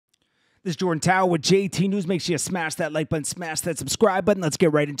This is Jordan Tower with JT News. Make sure you smash that like button, smash that subscribe button. Let's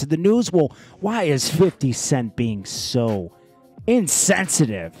get right into the news. Well, why is 50 Cent being so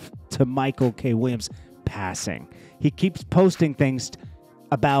insensitive to Michael K. Williams passing? He keeps posting things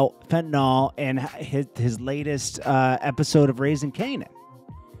about fentanyl and his latest episode of Raising Kanan.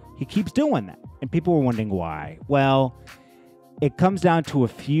 He keeps doing that, and people were wondering why. Well, it comes down to a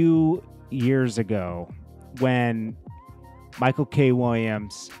few years ago when Michael K.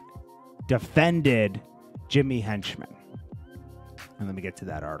 Williams defended Jimmy Henchman. And let me get to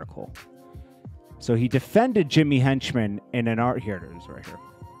that article. So he defended Jimmy Henchman in an art. Here it is right here.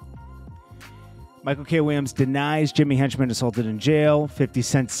 Michael K. Williams denies Jimmy Henchman assaulted in jail. 50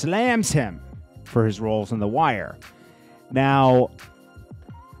 Cent slams him for his roles in The Wire. Now,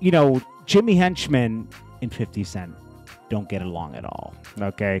 you know, Jimmy Henchman and 50 Cent don't get along at all.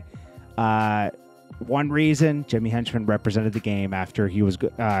 Okay. One reason, Jimmy Henchman represented the game after he was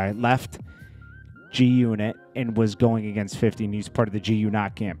left G Unit and was going against 50, and he's part of the G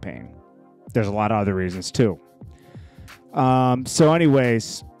Not campaign. There's a lot of other reasons too. So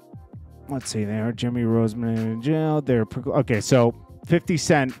anyways, let's see there. Jimmy Roseman in jail. Okay, so 50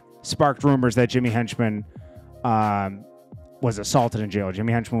 Cent sparked rumors that Jimmy Henchman was assaulted in jail.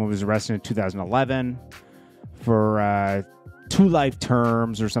 Jimmy Henchman was arrested in 2011 for 2 life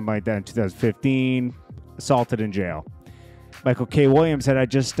terms or something like that in 2015, assaulted in jail. Michael K. Williams said, I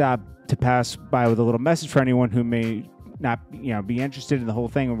just stopped to pass by with a little message for anyone who may not be interested in the whole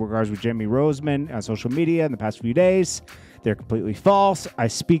thing in regards with Jimmy Roseman on social media in the past few days. They're completely false. I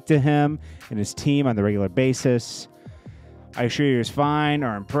speak to him and his team on the regular basis. I assure you he's fine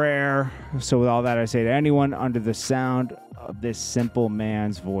or in prayer. So with all that, I say to anyone under the sound of this simple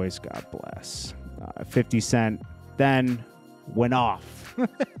man's voice, God bless. 50 Cent then went off.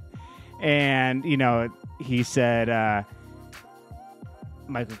 And, you know, he said,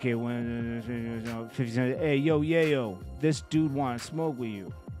 Michael K. Williams, 50 Cent, hey, yo, this dude want to smoke with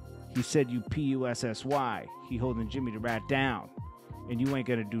you. He said you P-U-S-S-Y. He holding Jimmy the rat down. And you ain't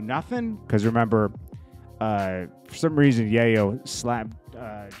going to do nothing? Because remember, for some reason, Yayo slapped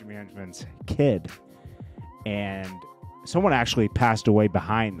Jimmy Henchman's kid. And someone actually passed away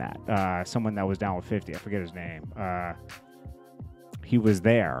behind that. Someone that was down with 50. I forget his name. He was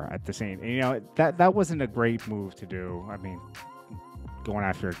there at the same. You know, that wasn't a great move to do. I mean, going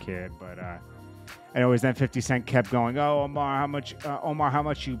after a kid, but anyways, then 50 Cent kept going. Oh, Omar, how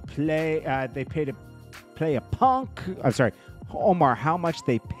much you play? They pay to play a punk. I'm sorry, Omar, how much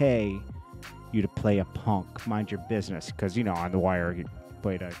they pay you to play a punk? Mind your business, because you know on The Wire he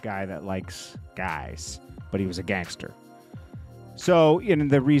played a guy that likes guys, but he was a gangster. So in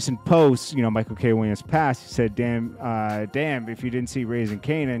the recent posts, you know, Michael K. Williams passed. He said, damn, if you didn't see Raising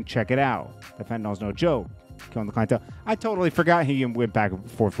Kanan, check it out. The fentanyl's no joke. Killing the clientele. I totally forgot he went back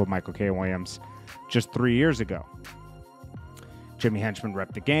and forth with Michael K. Williams just 3 years ago. Jimmy Henchman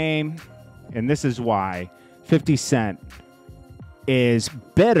repped the game. And this is why 50 Cent is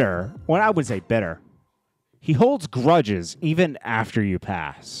bitter. Well, I would say bitter. He holds grudges even after you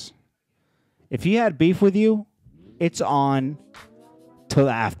pass. If he had beef with you, it's on to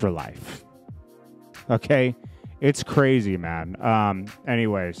the afterlife. Okay? It's crazy, man.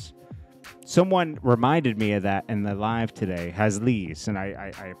 Anyways, someone reminded me of that in the live today, Hazliz, and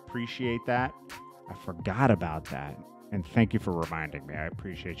I appreciate that. I forgot about that. And thank you for reminding me. I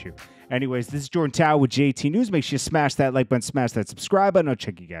appreciate you. Anyways, this is Jordan Tower with JT News. Make sure you smash that like button, smash that subscribe button. I'll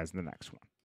check you guys in the next one.